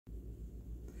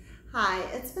Hi,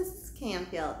 it's Mrs.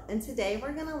 Canfield, and today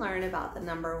we're going to learn about the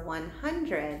number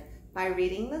 100 by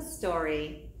reading the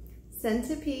story,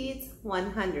 Centipede's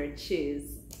 100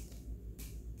 Shoes.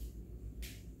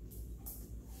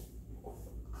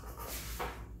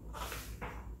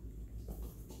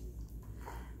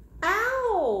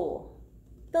 Ow!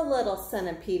 The little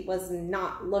centipede was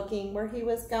not looking where he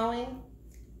was going,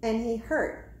 and he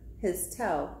hurt his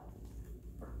toe.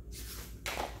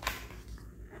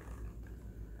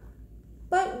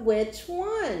 But which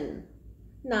one?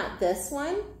 Not this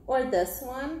one or this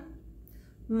one?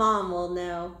 Mom will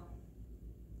know.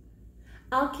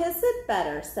 I'll kiss it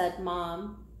better, said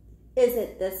Mom. Is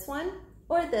it this one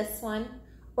or this one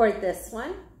or this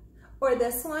one or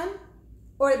this one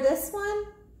or this one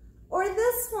or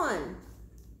this one?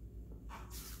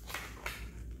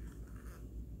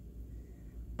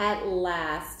 At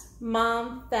last,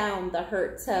 Mom found the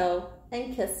hurt toe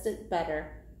and kissed it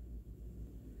better.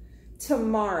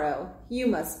 Tomorrow, you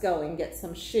must go and get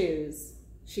some shoes,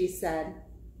 she said.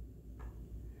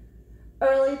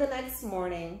 Early the next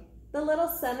morning, the little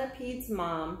centipede's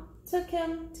mom took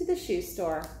him to the shoe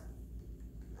store.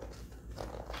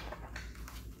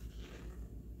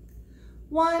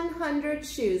 100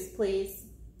 shoes, please,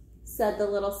 said the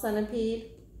little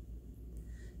centipede.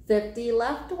 50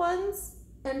 left ones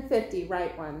and 50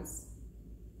 right ones.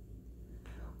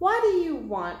 Why do you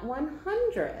want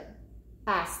 100?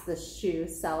 Asked the shoe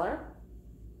seller.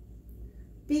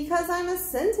 Because I'm a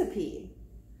centipede,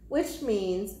 which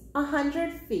means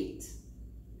 100 feet,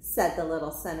 said the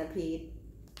little centipede.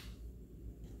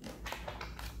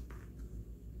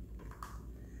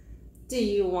 Do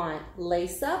you want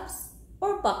lace-ups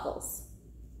or buckles?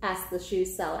 Asked the shoe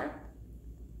seller.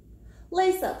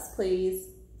 Lace-ups, please,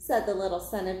 said the little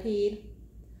centipede.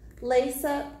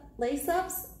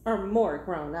 Lace-ups are more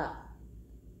grown up.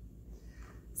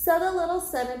 So the little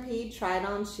centipede tried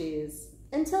on shoes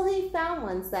until he found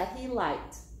ones that he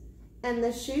liked, and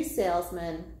the shoe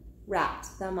salesman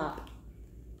wrapped them up.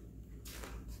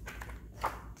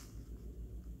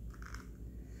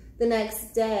 The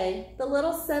next day, the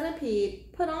little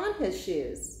centipede put on his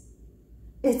shoes.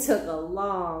 It took a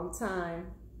long time.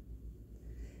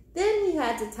 Then he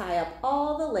had to tie up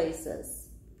all the laces,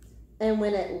 and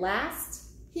when at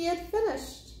last he had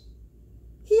finished,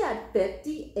 he had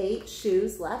 58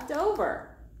 shoes left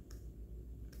over.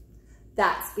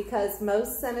 That's because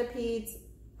most centipedes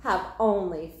have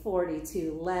only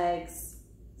 42 legs,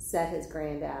 said his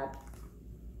granddad.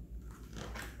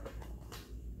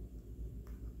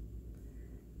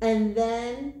 And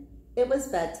then it was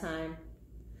bedtime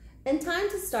and time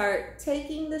to start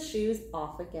taking the shoes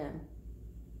off again.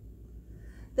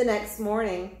 The next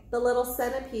morning, the little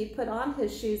centipede put on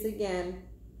his shoes again.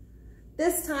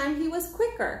 This time he was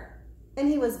quicker and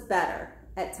he was better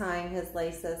at tying his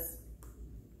laces.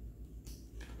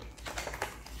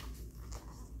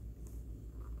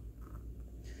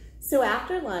 So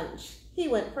after lunch, he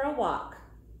went for a walk.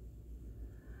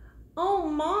 Oh,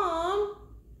 Mom,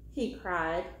 he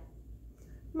cried,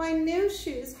 my new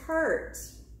shoes hurt.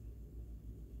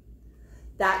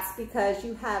 That's because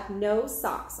you have no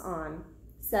socks on,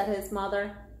 said his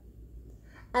mother.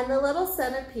 And the little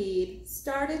centipede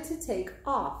started to take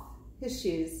off his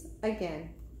shoes again.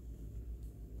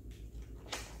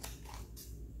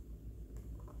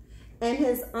 And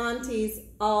his aunties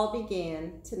all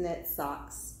began to knit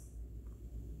socks.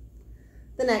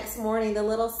 The next morning, the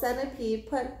little centipede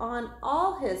put on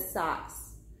all his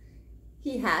socks.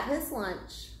 He had his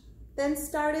lunch, then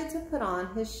started to put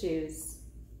on his shoes.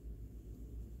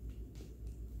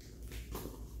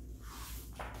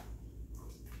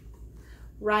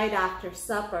 Right after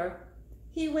supper,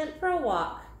 he went for a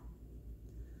walk.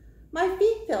 My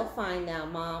feet feel fine now,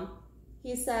 Mom,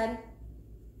 he said.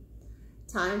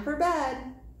 Time for bed,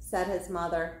 said his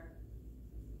mother.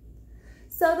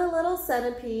 So the little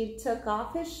centipede took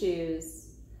off his shoes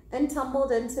and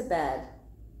tumbled into bed.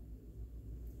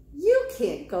 You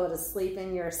can't go to sleep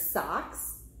in your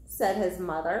socks, said his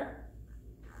mother.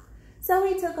 So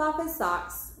he took off his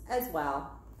socks as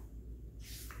well.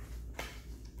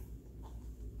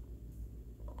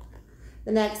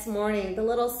 The next morning, the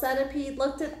little centipede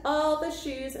looked at all the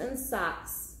shoes and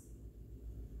socks.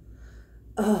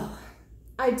 Oh,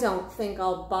 I don't think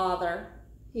I'll bother,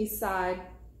 he sighed.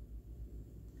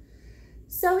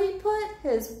 So he put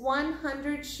his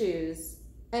 100 shoes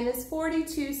and his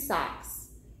 42 socks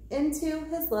into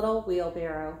his little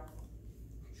wheelbarrow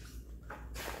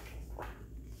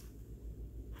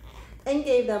and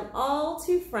gave them all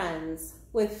to friends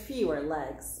with fewer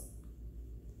legs.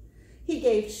 He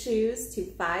gave shoes to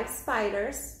 5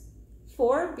 spiders,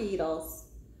 4 beetles,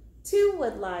 2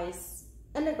 woodlice,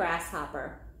 and a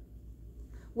grasshopper,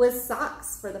 with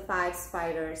socks for the 5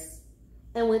 spiders,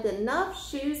 and with enough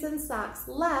shoes and socks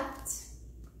left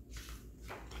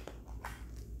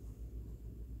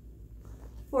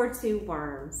for 2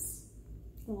 worms.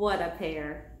 What a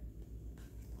pair.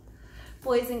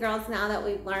 Boys and girls, now that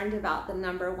we've learned about the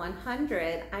number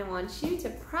 100, I want you to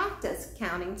practice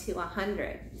counting to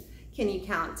 100. Can you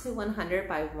count to 100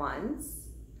 by ones?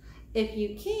 If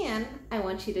you can, I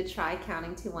want you to try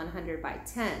counting to 100 by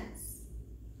tens.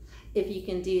 If you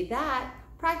can do that,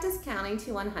 practice counting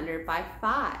to 100 by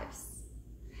fives.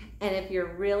 And if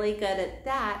you're really good at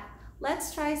that,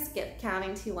 let's try skip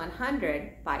counting to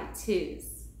 100 by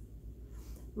twos.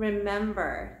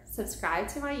 Remember, subscribe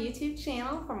to my YouTube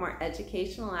channel for more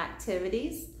educational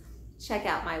activities. Check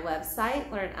out my website,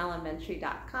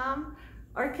 learnelementary.com,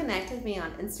 or connect with me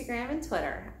on Instagram and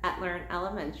Twitter at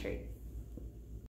learnelementary.